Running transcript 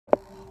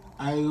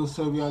Alright, what's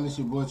up, y'all? This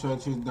your boy Trey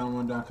Trish,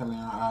 Dumb1.com,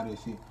 all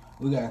this shit.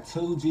 We got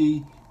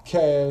 2G,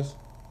 Kaash,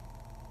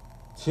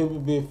 Triple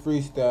Bit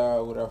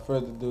Freestyle. Without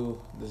further ado,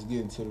 let's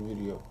get into the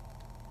video.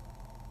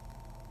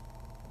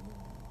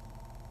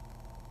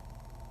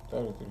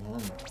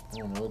 3300. I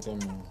don't know what that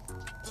means.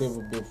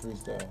 Triple Bit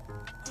Freestyle.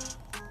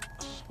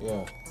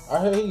 Yeah. I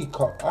heard he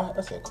caught.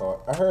 I said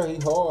caught. I heard he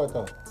hard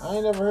though. I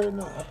ain't never heard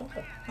nothing.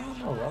 I don't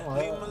know. I'm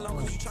leave them alone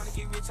cause you tryna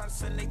get rich out of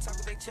sudden they talk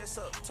with their chest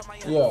up. Tell my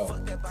young yeah.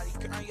 Fuck that body,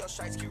 earn your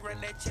shites, keep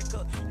running that check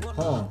up. Won't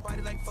know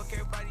nobody like fuck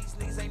everybody, these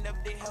niggas ain't never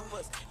did help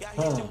us. Y'all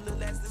hear them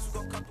little ass, this we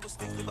gon' come through a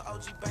stick, leave an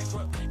OG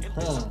bankrupt. And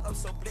bitch, I'm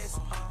so blessed,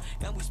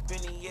 and we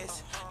spinning,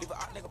 yes. Leave a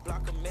hot nigga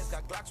block a mess,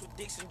 got Glocks with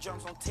dicks and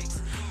drums on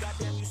ticks.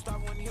 Goddamn, you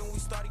start when here when we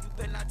started, you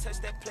better not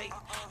touch that plate.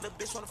 Little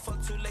bitch wanna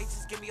fuck too late,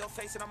 just give me your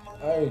face and I'm on.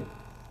 Hey.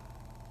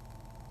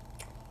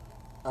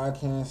 I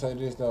can't say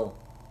this though.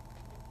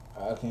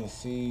 I can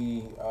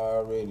see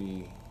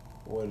already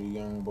where the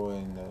young boy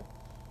in the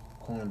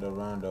corner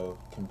Rondo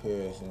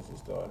comparisons is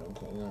starting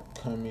to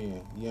come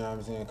in. You know what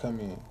I'm saying? Come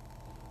in.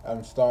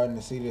 I'm starting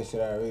to see this shit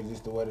already.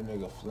 Just the way the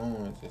nigga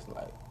flowing, just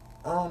like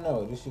I don't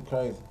know. This shit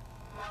crazy.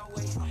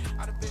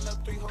 I done been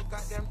up 3 whole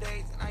goddamn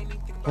days and I ain't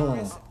even think about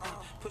rest.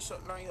 Push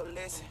up, learn your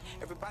lesson.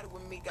 Everybody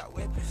with me got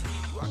weapons.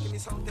 You rockin'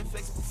 this whole thing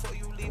flexing before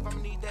you leave.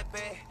 I'ma need that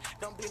bag.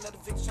 Don't be another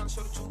victim trying to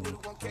show that you really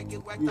won't care.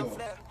 Get whacked up for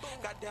that.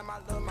 Goddamn, I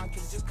love my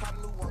kids. Just caught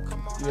a new one.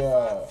 Come on, high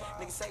five.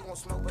 Niggas say won't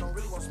smoke, but don't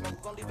really want smoke. We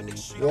gon' leave a nigga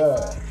street on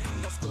fire.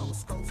 You gon' school with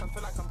scopes. I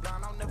feel like I'm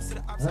blind. I'll never see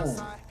the ops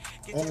outside.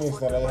 Get your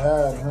foot in my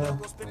face.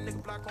 Go spin a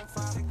nigga block on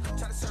fire.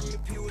 Try to serve me the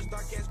pew. It's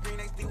dark ass green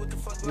XD. What the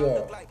fuck do I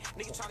look like?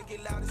 Nigga trying to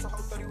get loud. It's a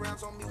whole 30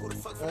 rounds on me. Who the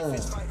fuck for the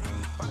fist fight?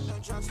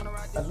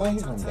 I think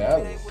he's from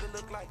Dallas.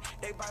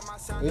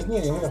 This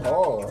nigga hit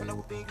hard.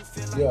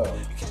 Yeah.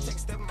 You can't take a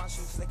step in my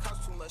shoes, they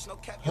cost too much. No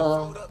cap,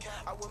 hold up.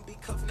 I wouldn't be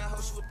cuffing that hoe,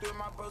 she would 3 of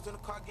my bros in the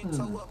car getting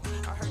towed up.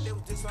 I heard they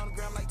was just on the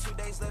ground like 2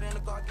 days later in the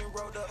car getting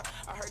rolled up.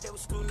 I heard they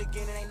was screwing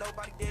again and ain't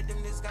nobody dead,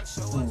 them niggas gotta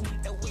show us.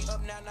 And we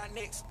up now, not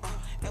next.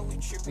 And we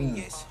tripping,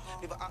 yes.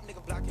 Leave a op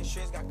nigga blocking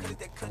shreds, got cut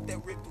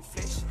that rip through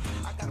flesh.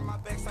 I got in my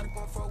back, started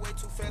going for way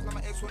too fast. Now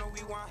my ex went on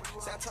rewind.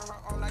 Say I turn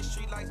her on like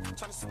street lights,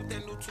 trying to see what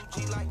that new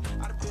 2G like.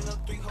 I done been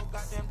up 3 whole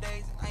goddamn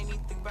days, and I ain't even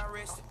think about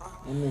resting.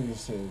 That nigga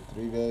said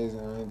 3 days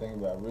and I ain't think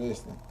about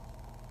resting.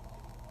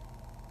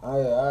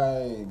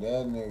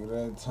 That nigga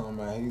that talking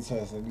about he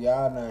texting.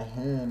 Y'all not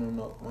hearing him.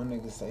 No, my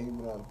nigga say he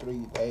been up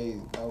 3 days,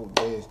 no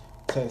rest,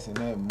 texting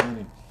that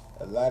money.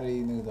 A lot of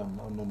these niggas don't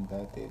know nothing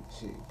about that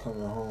shit.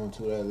 Coming home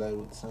to that late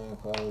with the same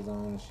clothes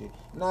on and shit.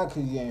 Not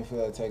cause you ain't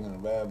feel like taking a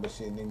bath, but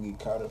shit, nigga get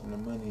caught up in the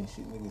money and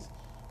shit, niggas.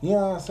 You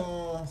know what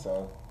I'm saying?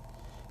 So,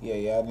 yeah,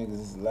 y'all niggas,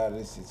 there's a lot of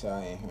this shit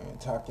y'all ain't hearing.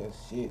 Talk your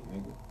shit,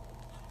 nigga.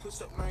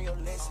 Push up, learn your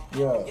lesson.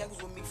 Yeah.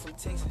 Youngers with me from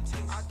Texas.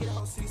 I get a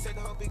whole city, say the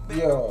whole big bag.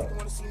 Yeah. People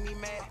wanna see me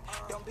mad.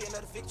 Don't be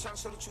another victim trying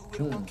to show that you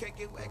really won't care.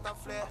 Get whacked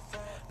off flat.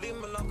 Leave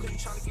them alone cause you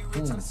trying to get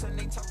rich. All of a sudden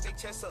they talk their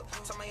chest up.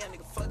 Tell my young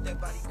nigga, fuck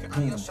that body.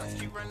 Earn your shots,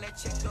 keep running that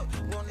check up.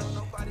 Won't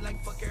know nobody like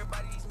fuck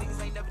everybody. These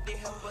niggas ain't never did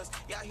help us.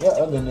 That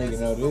other nigga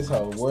know this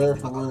whole word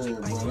for word,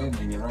 bro. That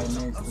nigga right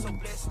next to him.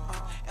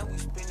 And we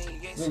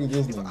spinning, yes. Look at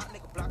this nigga.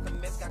 Block a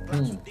mess, got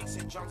Glocks with dicks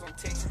and drums on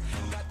text.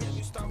 Goddamn,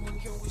 you start when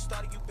here we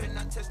started, you better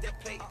not touch that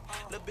plate.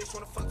 Little bitch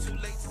wanna fuck too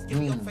late, just give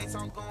me your face,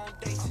 I'm going on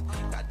dates.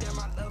 Goddamn,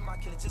 I love my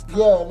killer, just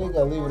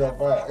nigga, leave it on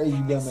fire. Hey, you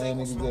dumb ass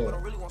niggas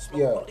there.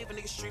 Yeah. Leave a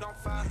nigga street on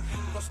fire.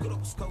 We gon' scoot up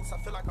with scopes, I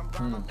feel like I'm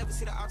blind, I'll never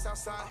see the ops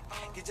outside.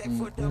 Get Jack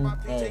for a dub, I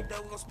PJ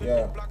dub, we gon' spin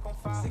that block on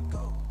fire.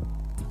 Go.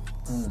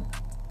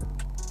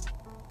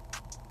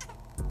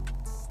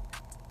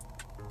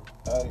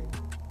 Hey.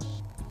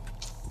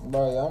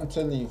 Bro, I'm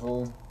telling you,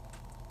 fool.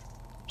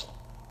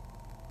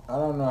 I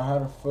don't know how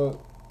the fuck,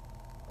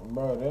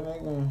 bro. That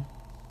nigga.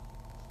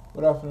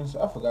 What I finna say?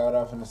 I forgot what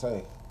I finna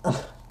say.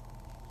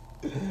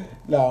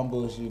 Nah, I'm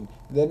bullshitting.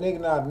 That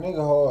nigga, the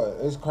nigga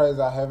hard. It's crazy.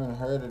 I haven't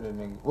heard of the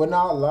nigga. Well,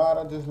 nah, I lied.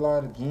 I just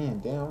lied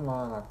again. Damn, I'm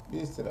lying like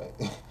this today.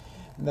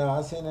 Nah,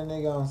 I seen that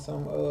nigga on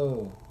some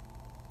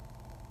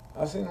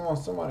I seen him on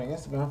somebody's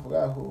Instagram. I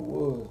forgot who it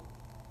was.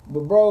 But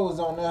bro was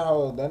on that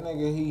hoe. That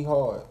nigga, he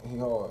hard. He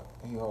hard.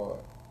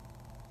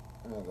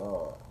 That nigga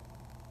hard.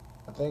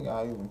 I think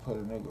I even put a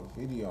nigga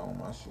video on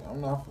my shit. I'm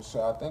not for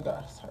sure. I think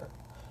I heard.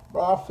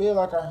 Bro, I feel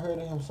like I heard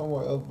of him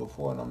somewhere else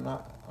before, and I'm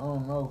not. I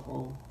don't know,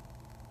 fool.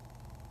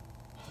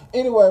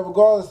 Anyway,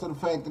 regardless of the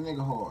fact, the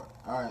nigga hard.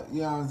 Alright,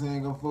 you know what I'm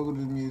saying? Go fuck with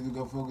this music.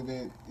 Go fuck with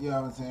that. You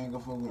know what I'm saying? Go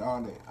fuck with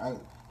all that.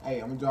 Hey,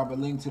 I'm gonna drop a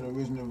link to the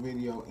original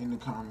video in the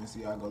comments. So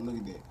y'all go look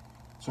at that.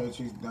 Trey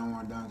Trish,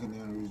 Dumb1.com,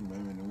 the original,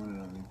 baby, the one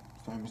and only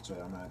famous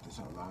Trey. I'm at this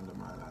whole long,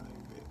 my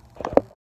line,